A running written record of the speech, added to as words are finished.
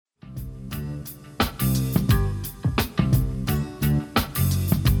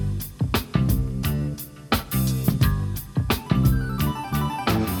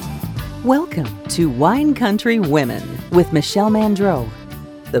Welcome to Wine Country Women with Michelle Mandreau,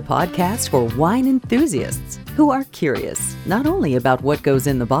 the podcast for wine enthusiasts who are curious not only about what goes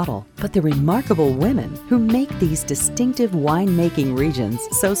in the bottle, but the remarkable women who make these distinctive winemaking regions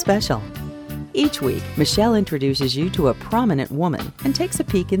so special. Each week, Michelle introduces you to a prominent woman and takes a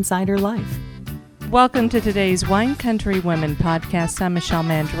peek inside her life. Welcome to today's Wine Country Women podcast. I'm Michelle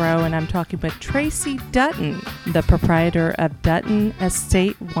Mandreau, and I'm talking with Tracy Dutton, the proprietor of Dutton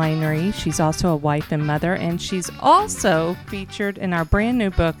Estate Winery. She's also a wife and mother, and she's also featured in our brand new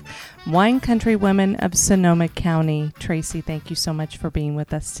book, Wine Country Women of Sonoma County. Tracy, thank you so much for being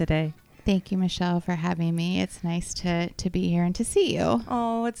with us today. Thank you, Michelle, for having me. It's nice to be here and to see you.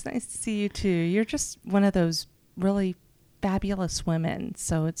 Oh, it's nice to see you too. You're just one of those really fabulous women,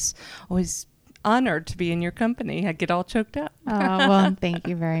 so it's always honored to be in your company. I get all choked up. Oh, well, thank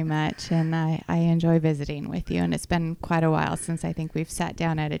you very much. And I enjoy visiting with you. And it's been quite a while since I think we've sat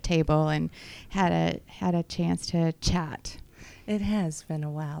down at a table and had a chance to chat. It has been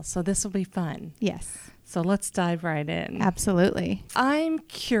a while, so this will be fun. Yes. So let's dive right in. Absolutely. I'm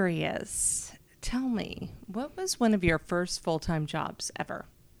curious. Tell me, what was one of your first full-time jobs ever?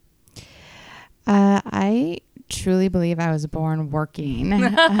 I truly believe I was born working.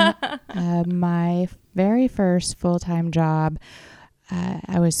 My very first full-time job,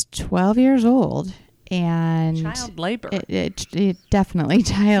 I was 12 years old. And child labor. It definitely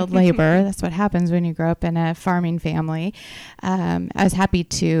child labor. That's what happens when you grow up in a farming family. I was happy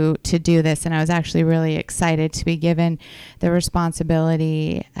to do this, and I was actually really excited to be given the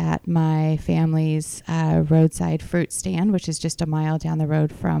responsibility at my family's roadside fruit stand, which is just a mile down the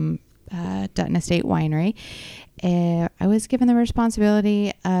road from Dutton Estate Winery. I was given the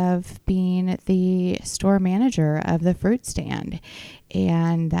responsibility of being the store manager of the fruit stand,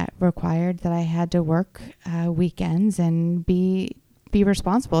 and that required that I had to work weekends and be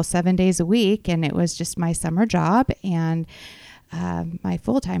responsible 7 days a week. And it was just my summer job and my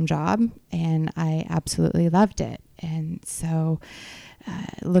full-time job, and I absolutely loved it. And so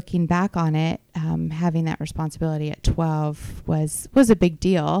looking back on it, having that responsibility at 12 was a big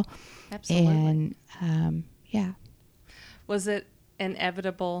deal. Absolutely. And yeah. Was it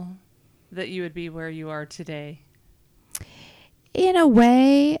inevitable that you would be where you are today? In a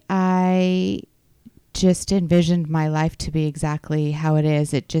way, I just envisioned my life to be exactly how it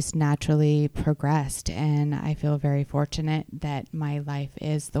is. It just naturally progressed, and I feel very fortunate that my life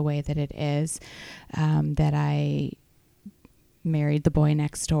is the way that it is, that I married the boy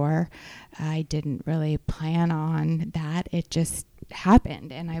next door. I didn't really plan on that. It just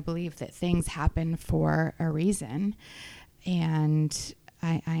happened, and I believe that things happen for a reason, and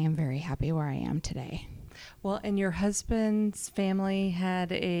I am very happy where I am today. Well, and your husband's family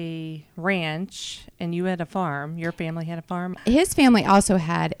had a ranch, and you had a farm. Your family had a farm? His family also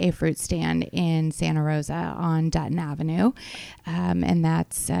had a fruit stand in Santa Rosa on Dutton Avenue, and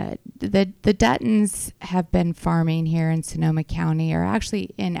that's the Duttons have been farming here in Sonoma County, or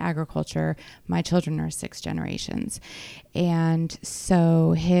actually in agriculture. My children are 6 generations, and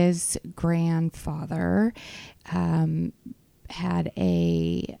so his grandfather had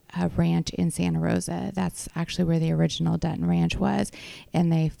a ranch in Santa Rosa. That's actually where the original Dutton Ranch was,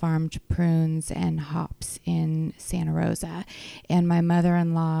 and they farmed prunes and hops in Santa Rosa. And my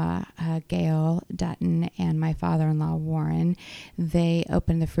mother-in-law, Gail Dutton, and my father-in-law, Warren, they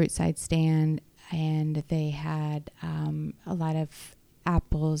opened the fruit side stand, and they had a lot of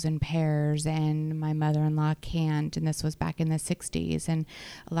apples and pears, and my mother-in-law canned, and this was back in the 60s, and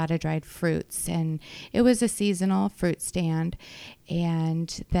a lot of dried fruits, and it was a seasonal fruit stand.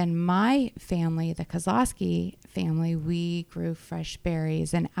 And then my family, the Kozlowski family, we grew fresh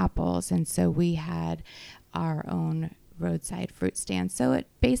berries and apples, and so we had our own roadside fruit stand. So it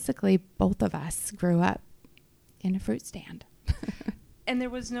basically, both of us grew up in a fruit stand. And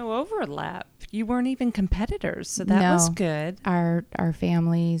there was no overlap. You weren't even competitors, so that was good. Our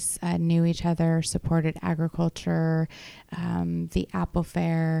families knew each other, supported agriculture, the apple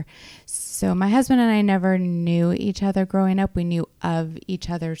fair. So my husband and I never knew each other growing up. We knew of each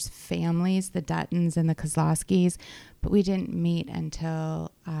other's families, the Duttons and the Kozlowskis, but we didn't meet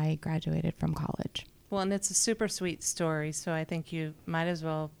until I graduated from college. Well, and it's a super sweet story, so I think you might as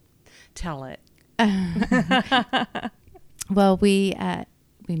well tell it. Well, we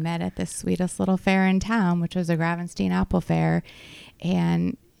met at the sweetest little fair in town, which was a Gravenstein Apple Fair.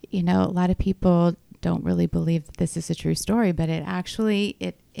 And, you know, a lot of people don't really believe that this is a true story, but it actually,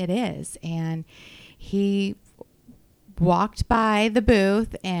 it is. And he walked by the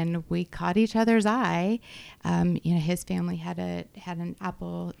booth and we caught each other's eye. His family had an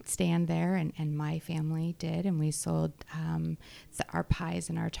apple stand there, and my family did, and we sold our pies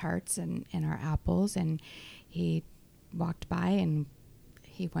and our tarts and our apples. And he walked by and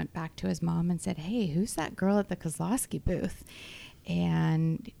he went back to his mom and said, "Hey, who's that girl at the Kozlowski booth?"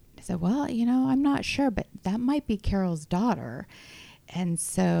 And I said, "Well, I'm not sure, but that might be Carol's daughter." And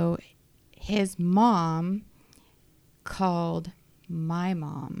so his mom called my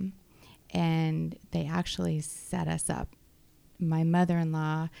mom, and they actually set us up. My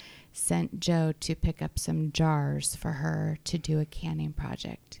mother-in-law sent Joe to pick up some jars for her to do a canning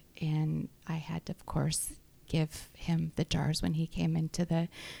project, and I had to, of course, give him the jars when he came into the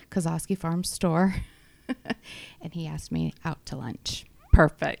Kozlowski Farm store. And he asked me out to lunch.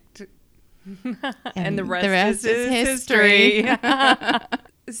 Perfect. And the rest is history.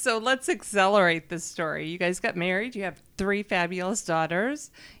 So let's accelerate this story. You guys got married. You have 3 fabulous daughters.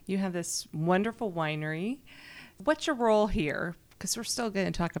 You have this wonderful winery. What's your role here? Because we're still going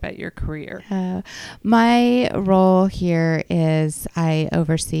to talk about your career. My role here is I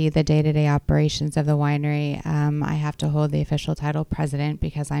oversee the day-to-day operations of the winery. I have to hold the official title president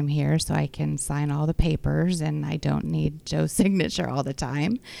because I'm here, so I can sign all the papers, and I don't need Joe's signature all the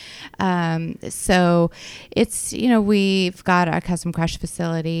time. So it's, we've got a custom crush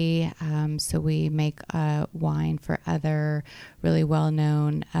facility, so we make wine for other really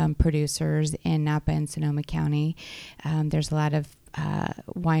well-known producers in Napa and Sonoma County. There's a lot of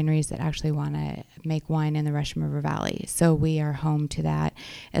wineries that actually want to make wine in the Russian River Valley. So we are home to that,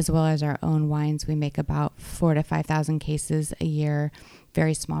 as well as our own wines. We make about 4,000 to 5,000 cases a year,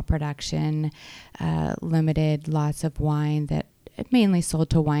 very small production, limited lots of wine that mainly sold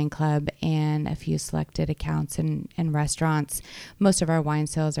to wine club and a few selected accounts and restaurants. Most of our wine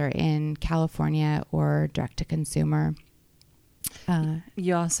sales are in California or direct to consumer.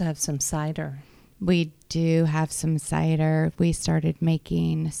 You also have some cider. We do have some cider. We started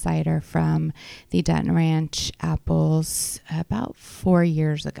making cider from the Dutton Ranch apples about 4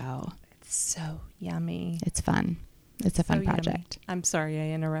 years ago. It's so yummy. It's fun. It's a fun project. Yummy. I'm sorry I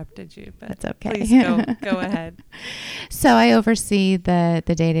interrupted you, but that's okay. Please go ahead. So I oversee the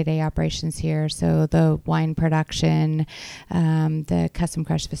day-to-day operations here. So the wine production, the custom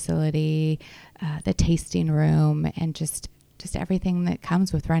crush facility, the tasting room, and just everything that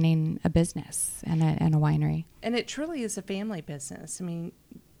comes with running a business and a winery. And it truly is a family business. I mean,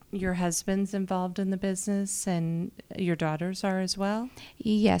 your husband's involved in the business and your daughters are as well?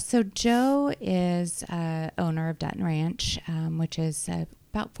 Yes. So Joe is owner of Dutton Ranch, which is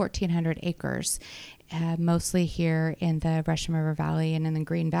about 1,400 acres, mostly here in the Russian River Valley and in the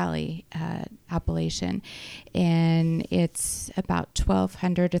Green Valley appellation. And it's about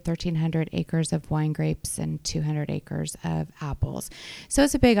 1,200 to 1,300 acres of wine grapes and 200 acres of apples. So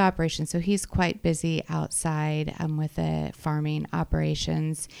it's a big operation. So he's quite busy outside with the farming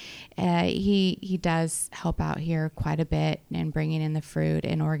operations. He does help out here quite a bit in bringing in the fruit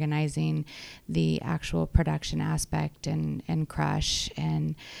and organizing the actual production aspect and crush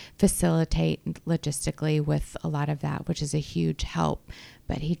and facilitate logistically with a lot of that, which is a huge help.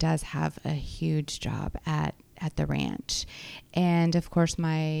 But he does have a huge job at the ranch. And of course,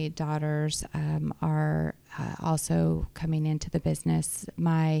 my daughters are also coming into the business.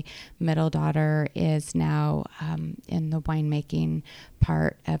 My middle daughter is now in the winemaking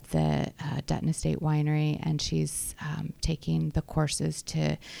part of the Dutton Estate Winery, and she's taking the courses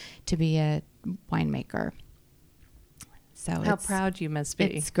to be a winemaker. So how proud you must be.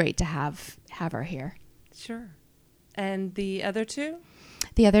 It's great to have her here. Sure. And the other two?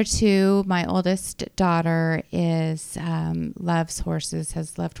 The other two, my oldest daughter loves horses,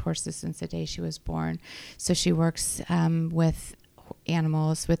 has loved horses since the day she was born. So she works with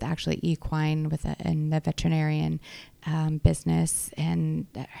animals, with actually equine, in the veterinarian business, and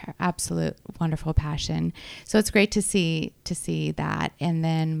her absolute wonderful passion. So it's great to see that. And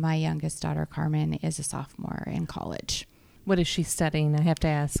then my youngest daughter, Carmen, is a sophomore in college. What is she studying? I have to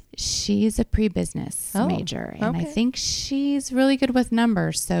ask. She's a pre-business major, and I think she's really good with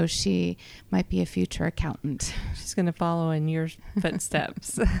numbers, so she might be a future accountant. She's going to follow in your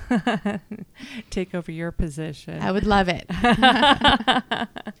footsteps, take over your position. I would love it.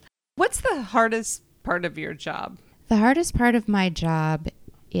 What's the hardest part of your job? The hardest part of my job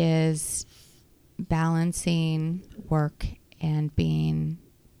is balancing work and being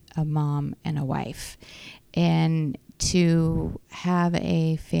a mom and a wife. And to have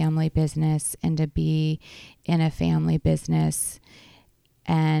a family business and to be in a family business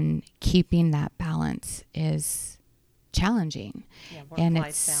and keeping that balance is challenging. Yeah, And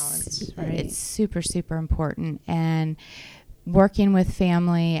work-life balance, right? It's super, super important. And working with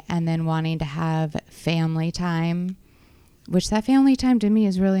family and then wanting to have family time, which that family time to me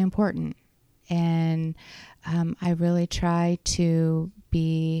is really important. And I really try to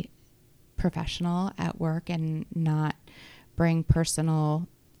be professional at work and not bring personal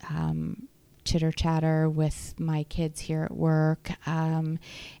chitter chatter with my kids here at work. And,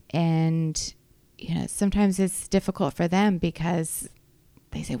 sometimes it's difficult for them because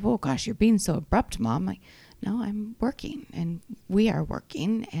they say, "Whoa, gosh, you're being so abrupt, Mom." I'm like, no, I'm working and we are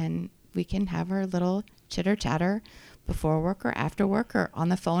working, and we can have our little chitter chatter before work or after work or on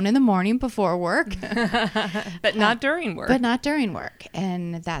the phone in the morning before work. But not during work. But not during work.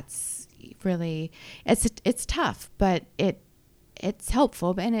 And that's really, it's tough, but it's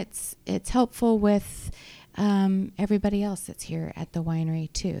helpful, and it's helpful with everybody else that's here at the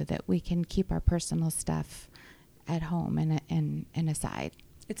winery too, that we can keep our personal stuff at home and aside.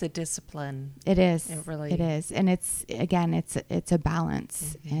 It's a discipline. It is. It really is. And it's a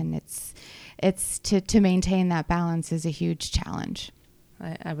balance, and it's to maintain that balance is a huge challenge.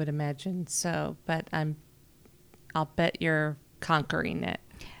 I would imagine so, but I'll bet you're conquering it.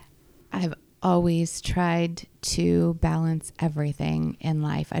 I've always tried to balance everything in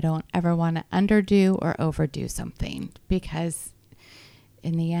life. I don't ever want to underdo or overdo something, because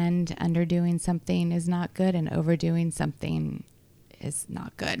in the end, underdoing something is not good, and overdoing something is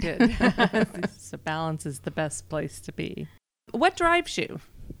not good. So balance is the best place to be. What drives you?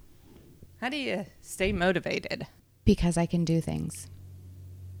 How do you stay motivated? Because I can do things.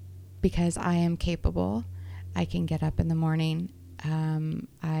 Because I am capable. I can get up in the morning.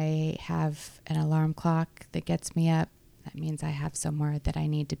 I have an alarm clock that gets me up. That means I have somewhere that I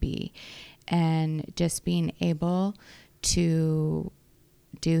need to be. And just being able to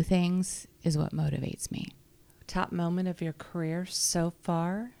do things is what motivates me. Top moment of your career so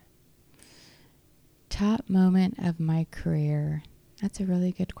far? Top moment of my career. That's a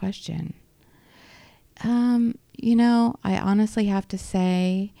really good question. I honestly have to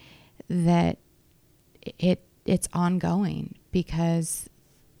say that it's ongoing, because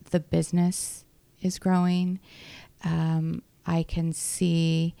the business is growing. I can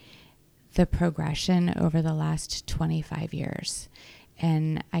see the progression over the last 25 years,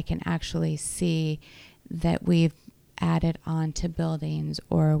 and I can actually see that we've added on to buildings,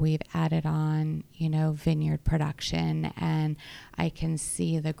 or we've added on, vineyard production, and I can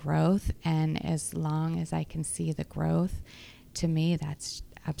see the growth. And as long as I can see the growth, to me, that's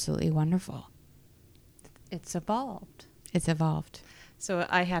absolutely wonderful. It's evolved. It's evolved. So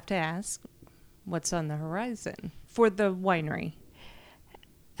I have to ask, what's on the horizon for the winery?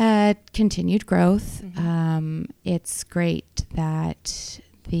 Continued growth. It's great that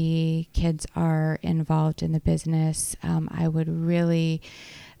the kids are involved in the business. I would really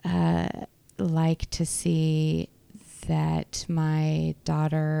like to see that my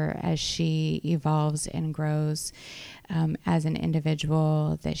daughter, as she evolves and grows as an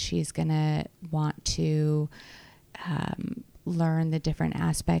individual, that she's going to want to learn the different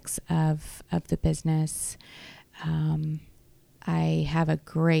aspects of the business. I have a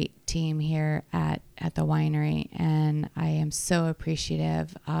great team here at the winery, and I am so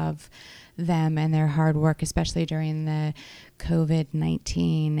appreciative of them and their hard work, especially during the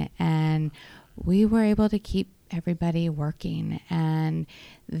COVID-19. And we were able to keep everybody working, and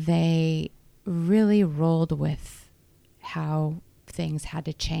they really rolled with how things had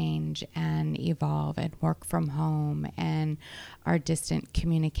to change and evolve, and work from home, and our distant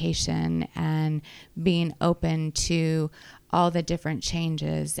communication, and being open to all the different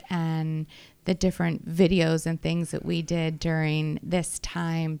changes and the different videos and things that we did during this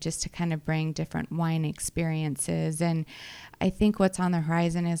time, just to kind of bring different wine experiences. And I think what's on the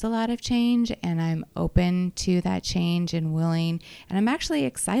horizon is a lot of change, and I'm open to that change and willing, and I'm actually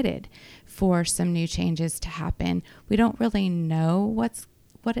excited for some new changes to happen. We don't really know what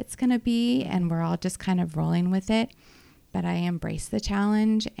it's going to be, and we're all just kind of rolling with it, but I embrace the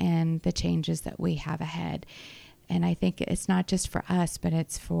challenge and the changes that we have ahead. And I think it's not just for us, but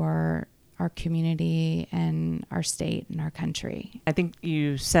it's for our community and our state and our country. I think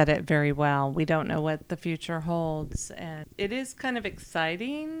you said it very well. We don't know what the future holds. And it is kind of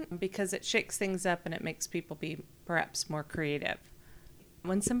exciting because it shakes things up and it makes people be perhaps more creative.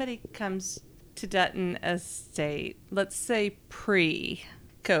 When somebody comes to Dutton Estate, let's say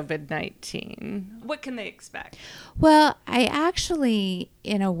pre-COVID-19, what can they expect? Well, I actually,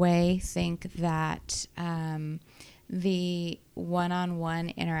 in a way, think that the one-on-one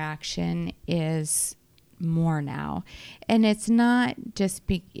interaction is more now. And it's not just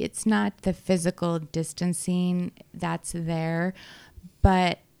it's not the physical distancing that's there,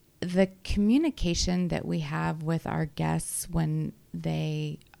 but the communication that we have with our guests when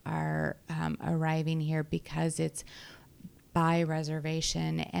they are arriving here, because it's by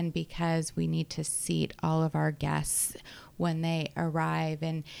reservation and because we need to seat all of our guests when they arrive,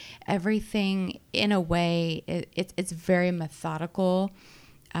 and everything in a way it's very methodical,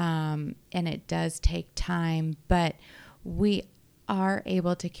 and it does take time, but we are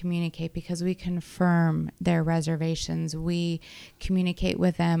able to communicate because we confirm their reservations. We communicate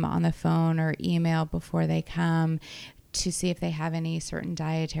with them on the phone or email before they come to see if they have any certain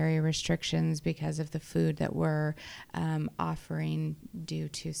dietary restrictions because of the food that we're offering due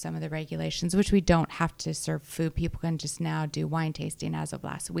to some of the regulations, which we don't have to serve food. People can just now do wine tasting as of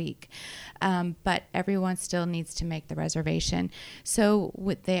last week. But everyone still needs to make the reservation. So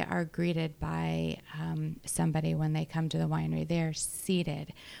they are greeted by somebody when they come to the winery. They're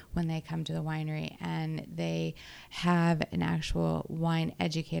seated when they come to the winery, and they have an actual wine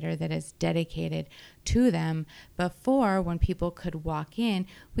educator that is dedicated to them. Before, when people could walk in,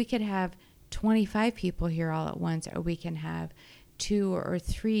 we could have 25 people here all at once, or we can have 2 or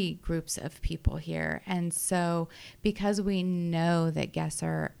 3 groups of people here. And so because we know that guests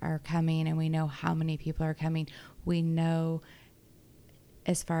are coming and we know how many people are coming, we know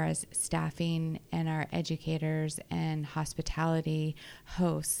as far as staffing and our educators and hospitality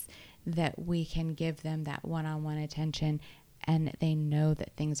hosts that we can give them that one-on-one attention, and they know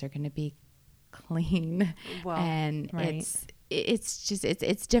that things are going to be clean. Well, and right.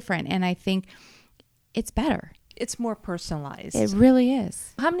 it's different, and I think it's better. It's more personalized. It really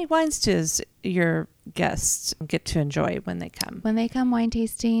is. How many wines does your guests get to enjoy when they come? When they come wine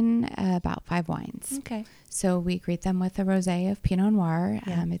tasting, about 5 wines. Okay. So we greet them with a rosé of Pinot Noir.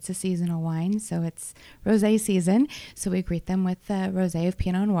 Yeah. It's a seasonal wine, so it's rosé season. So we greet them with a rosé of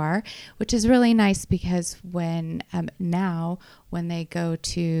Pinot Noir, which is really nice because when now when they go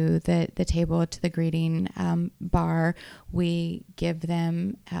to the table, to the greeting bar, we give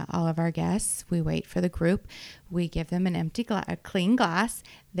them all of our guests. We wait for the group. We give them an empty a clean glass.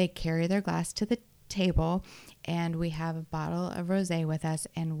 They carry their glass to the table, and we have a bottle of rosé with us,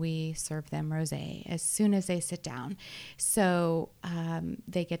 and we serve them rosé as soon as they sit down. So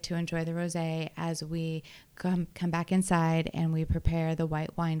they get to enjoy the rosé as we come back inside, and we prepare the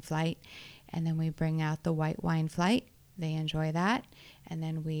white wine flight, and then we bring out the white wine flight. They enjoy that, and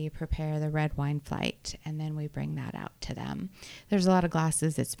then we prepare the red wine flight, and then we bring that out to them. There's a lot of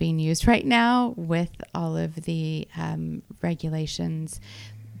glasses that's being used right now with all of the regulations,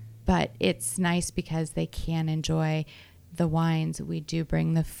 but it's nice because they can enjoy the wines. We do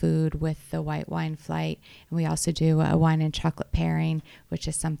bring the food with the white wine flight, and we also do a wine and chocolate pairing, which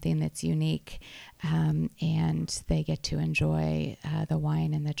is something that's unique, and they get to enjoy the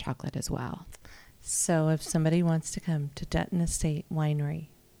wine and the chocolate as well. So if somebody wants to come to Dutton Estate Winery,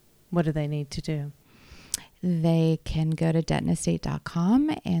 what do they need to do? They can go to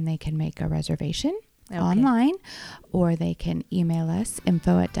DuttonEstate.com and they can make a reservation online, or they can email us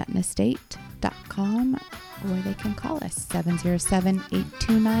info@DuttonEstate.com, or they can call us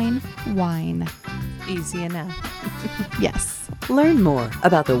 707-829-WINE. Easy enough. Yes. Learn more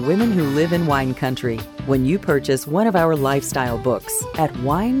about the women who live in wine country when you purchase one of our lifestyle books at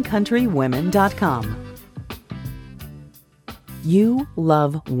winecountrywomen.com. You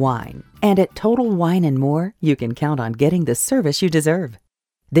love wine, and at Total Wine & More, you can count on getting the service you deserve.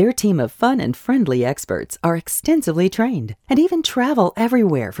 Their team of fun and friendly experts are extensively trained and even travel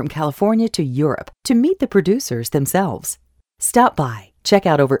everywhere from California to Europe to meet the producers themselves. Stop by, check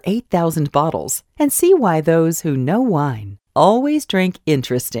out over 8,000 bottles, and see why those who know wine always drink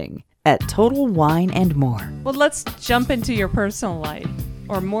interesting at Total Wine & More. Well, let's jump into your personal life,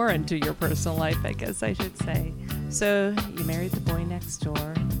 or more into your personal life, I guess I should say. So you married the boy next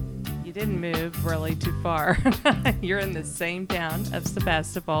door. You didn't move really too far. You're in the same town of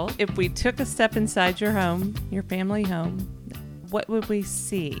Sebastopol. If we took a step inside your home, your family home, what would we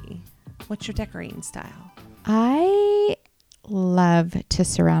see? What's your decorating style? I love to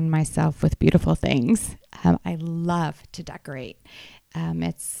surround myself with beautiful things. I love to decorate.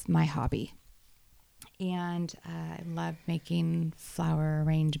 It's my hobby. And I love making flower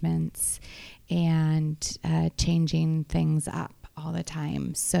arrangements and changing things up all the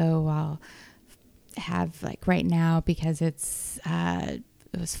time. So I'll have, like right now, because it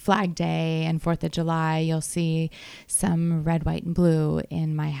was Flag Day and 4th of July, you'll see some red, white, and blue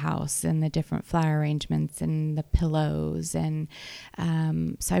in my house, and the different flower arrangements and the pillows. And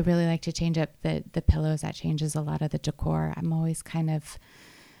so I really like to change up the pillows. That changes a lot of the decor. I'm always kind of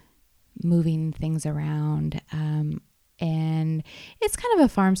moving things around. And it's kind of a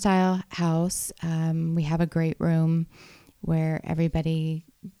farm style house. We have a great room where everybody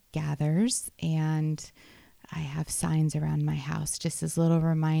gathers, and I have signs around my house just as little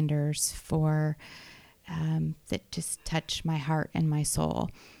reminders for that just touch my heart and my soul.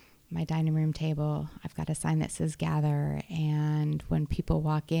 My dining room table, I've got a sign that says gather, and when people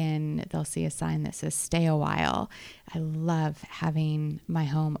walk in, they'll see a sign that says stay a while. I love having my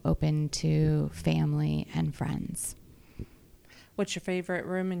home open to family and friends. What's your favorite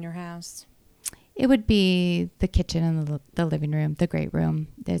room in your house? It would be the kitchen and the living room, the great room.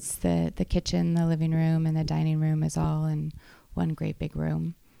 It's the kitchen, the living room, and the dining room is all in one great big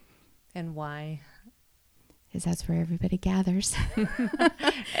room. And why? Because that's where everybody gathers.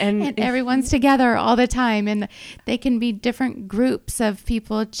 and everyone's together all the time. And they can be different groups of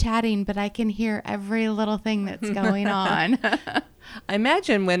people chatting, but I can hear every little thing that's going on. I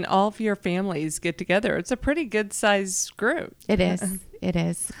imagine when all of your families get together, it's a pretty good sized group. It is. It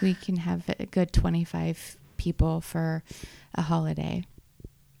is. We can have a good 25 people for a holiday.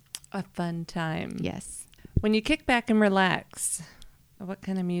 A fun time. Yes. When you kick back and relax, what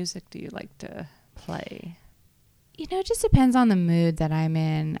kind of music do you like to play? You know, it just depends on the mood that I'm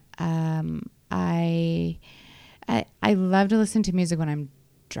in. I love to listen to music when I'm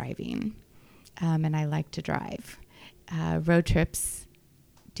driving, and I like to drive. Road trips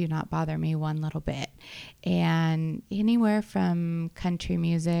do not bother me one little bit. And anywhere from country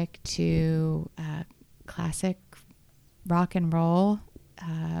music to classic rock and roll,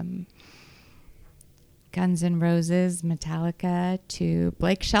 Guns N' Roses, Metallica, to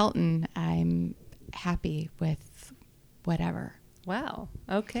Blake Shelton, I'm happy with whatever. Wow.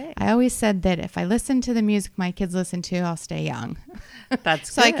 Okay. I always said that if I listen to the music my kids listen to, I'll stay young.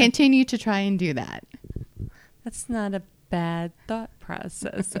 That's so good. I continue to try and do that. That's not a bad thought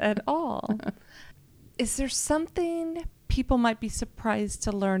process at all. Is there something people might be surprised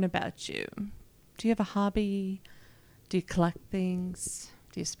to learn about you? Do you have a hobby? Do you collect things?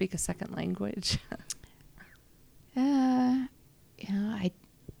 Do you speak a second language?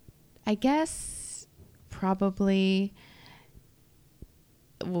 I guess probably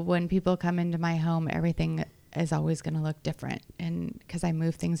when people come into my home, everything is always going to look different. And because I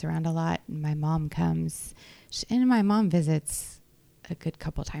move things around a lot, and my mom comes, and my mom visits a good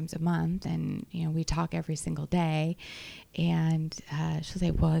couple times a month, and we talk every single day, and she'll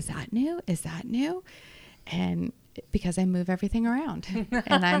say, well, is that new? Is that new? And because I move everything around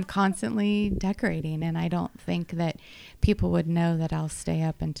and I'm constantly decorating, and I don't think that people would know that I'll stay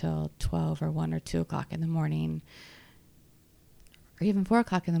up until 12 or 1 or 2 o'clock in the morning, or even 4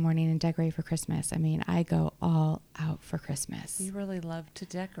 o'clock in the morning, and decorate for Christmas. I mean, I go all out for Christmas. You really love to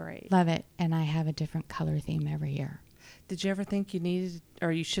decorate. Love it. And I have a different color theme every year. Did you ever think you needed,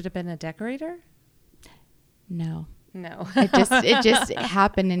 or you should have been a decorator? No. It just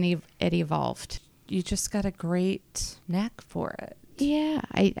happened, and it evolved. You just got a great knack for it. Yeah,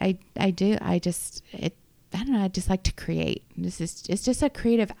 I do. I don't know. I just like to create. It's just a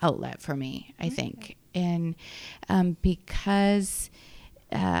creative outlet for me, I think. And because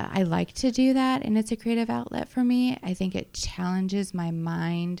I like to do that, and it's a creative outlet for me, I think it challenges my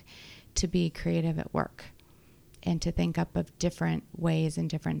mind to be creative at work and to think up of different ways and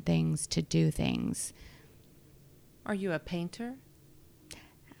different things to do things. Are you a painter?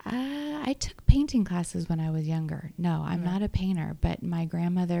 I took painting classes when I was younger. No, I'm not a painter, but my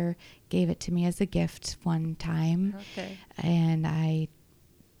grandmother gave it to me as a gift one time. Okay. And I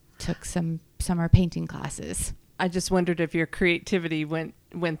took some summer painting classes. I just wondered if your creativity went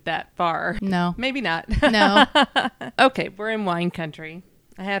that far. No. Maybe not. No. Okay, we're in wine country.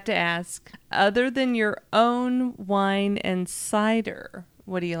 I have to ask, other than your own wine and cider,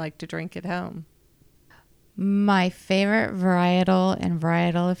 what do you like to drink at home? My favorite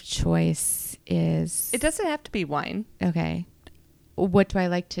varietal of choice is... It doesn't have to be wine. Okay. What do I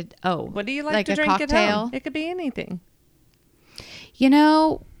like to... Oh. What do you like to a drink cocktail? at home? It could be anything.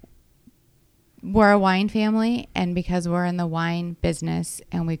 We're a wine family, and because we're in the wine business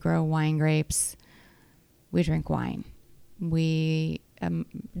and we grow wine grapes, we drink wine.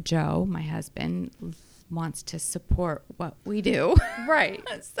 Joe, my husband, wants to support what we do. Right.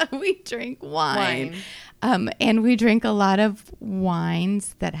 So we drink wine. And we drink a lot of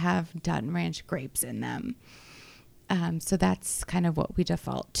wines that have Dutton Ranch grapes in them. So that's kind of what we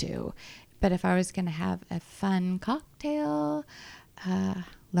default to. But if I was going to have a fun cocktail,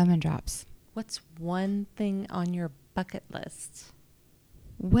 lemon drops. What's one thing on your bucket list?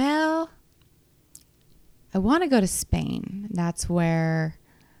 Well, I want to go to Spain. That's where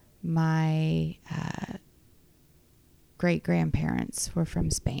my great-grandparents were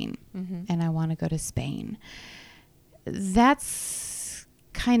from Spain, and I want to go to Spain. That's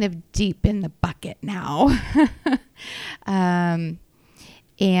kind of deep in the bucket now. And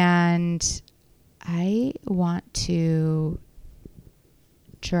I want to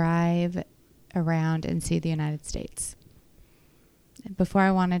drive around and see the United States. Before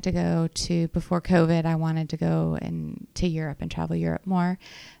COVID, I wanted to go to Europe and travel Europe more.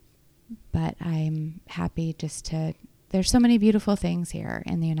 But I'm happy there's so many beautiful things here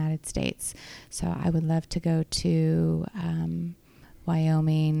in the United States. So I would love to go to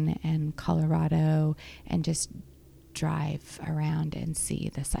Wyoming and Colorado and just drive around and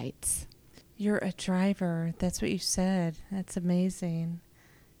see the sights. You're a driver. That's what you said. That's amazing.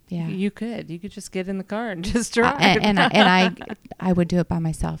 Yeah. You could just get in the car and just drive. I would do it by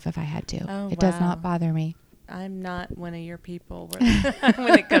myself if I had to. Oh, it does not bother me. I'm not one of your people when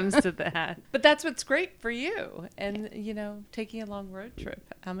it comes to that. But that's what's great for you. And, taking a long road trip,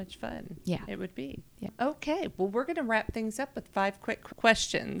 how much fun it would be. Yeah. Okay. Well, we're going to wrap things up with 5 quick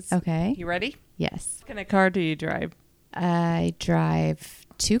questions. Okay. You ready? Yes. What kind of car do you drive? I drive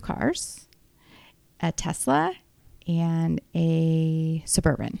 2 cars, a Tesla and a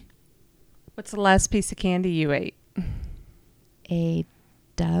Suburban. What's the last piece of candy you ate? A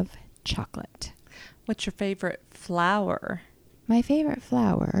Dove chocolate. What's your favorite flower? My favorite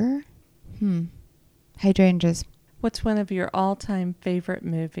flower? Hydrangeas. What's one of your all-time favorite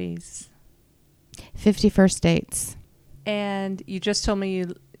movies? 50 First Dates. And you just told me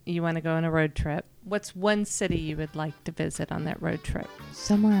you want to go on a road trip. What's one city you would like to visit on that road trip?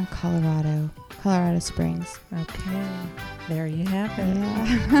 Somewhere in Colorado Springs. Okay. There you have it.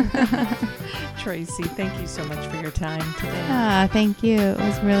 Yeah. Tracy, thank you so much for your time today. Thank you. It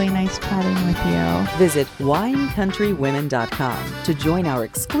was really nice chatting with you. Visit winecountrywomen.com to join our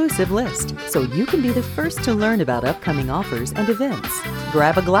exclusive list so you can be the first to learn about upcoming offers and events.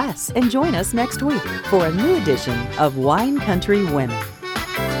 Grab a glass and join us next week for a new edition of Wine Country Women.